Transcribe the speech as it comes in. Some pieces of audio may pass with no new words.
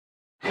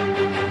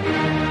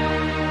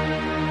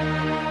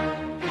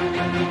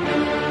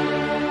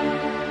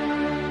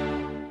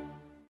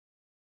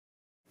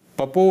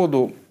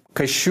поводу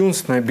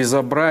кощунственного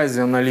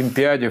безобразия на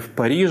Олимпиаде в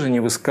Париже не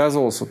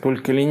высказывался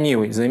только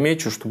ленивый.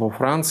 Замечу, что во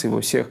Франции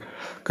во всех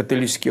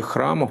католических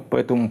храмах по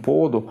этому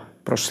поводу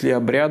прошли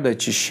обряды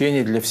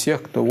очищения для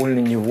всех, кто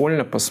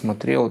вольно-невольно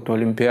посмотрел эту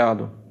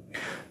Олимпиаду.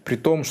 При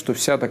том, что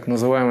вся так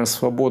называемая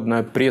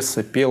свободная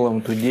пресса пела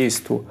эту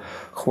действу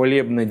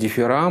хвалебные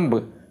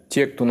дифирамбы,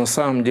 те, кто на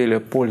самом деле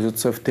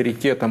пользуется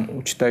авторитетом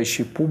у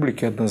читающей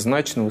публики,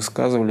 однозначно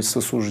высказывались с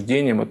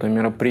осуждением это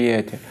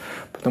мероприятие.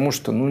 Потому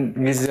что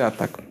нельзя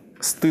так.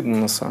 Стыдно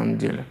на самом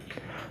деле.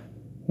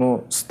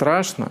 Но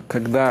страшно,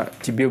 когда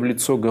тебе в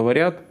лицо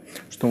говорят,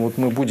 что вот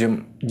мы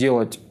будем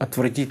делать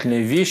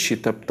отвратительные вещи,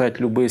 топтать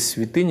любые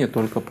святыни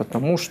только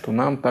потому, что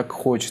нам так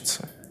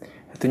хочется.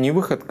 Это не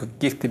выход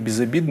каких-то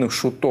безобидных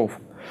шутов.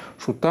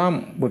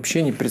 Шутам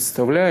вообще не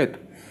представляет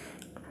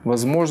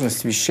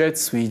возможность вещать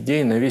свои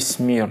идеи на весь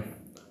мир.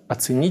 А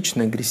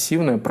циничная,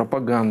 агрессивная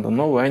пропаганда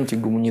новой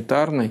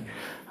антигуманитарной,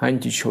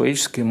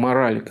 античеловеческой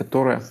морали,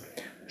 которая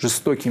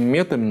жестоким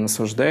методом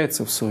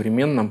насаждается в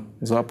современном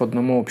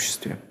западном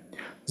обществе.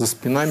 За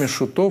спинами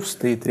шутов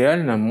стоит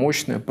реально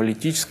мощная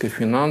политическая,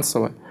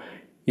 финансовая,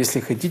 если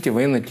хотите,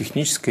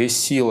 военно-техническая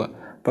сила,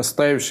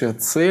 поставившая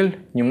цель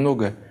ни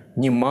много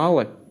ни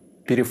мало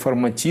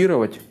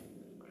переформатировать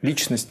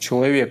личность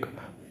человека,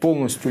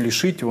 полностью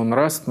лишить его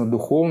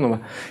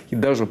нравственно-духовного и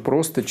даже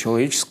просто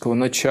человеческого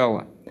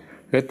начала.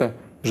 Это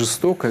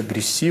жестокая,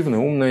 агрессивная,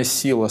 умная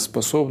сила,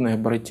 способная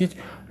обратить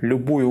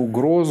любую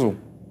угрозу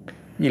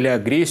или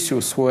агрессию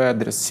в свой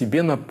адрес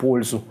себе на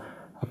пользу,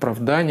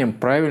 оправданием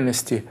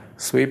правильности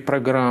своей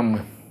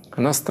программы.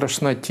 Она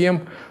страшна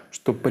тем,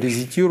 что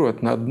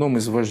паразитирует на одном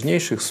из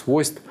важнейших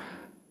свойств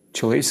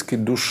человеческой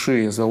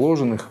души,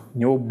 заложенных в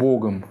него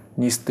Богом,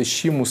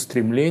 неистощимому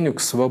стремлению к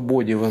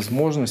свободе,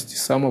 возможности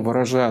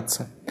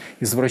самовыражаться,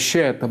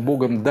 извращая это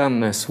Богом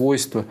данное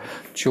свойство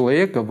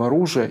человека в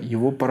оружие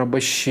его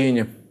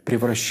порабощения,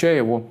 превращая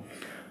его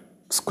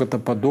в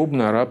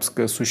скотоподобное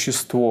рабское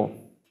существо.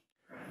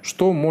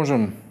 Что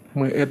можем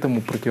мы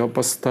этому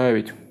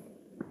противопоставить?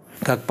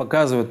 Как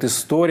показывает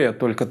история,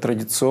 только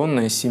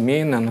традиционная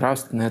семейная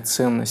нравственная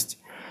ценность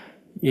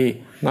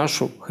и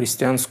нашу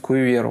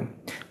христианскую веру.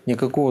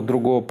 Никакого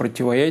другого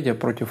противоядия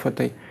против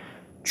этой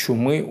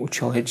чумы у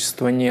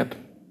человечества нет.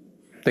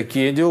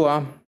 Такие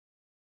дела.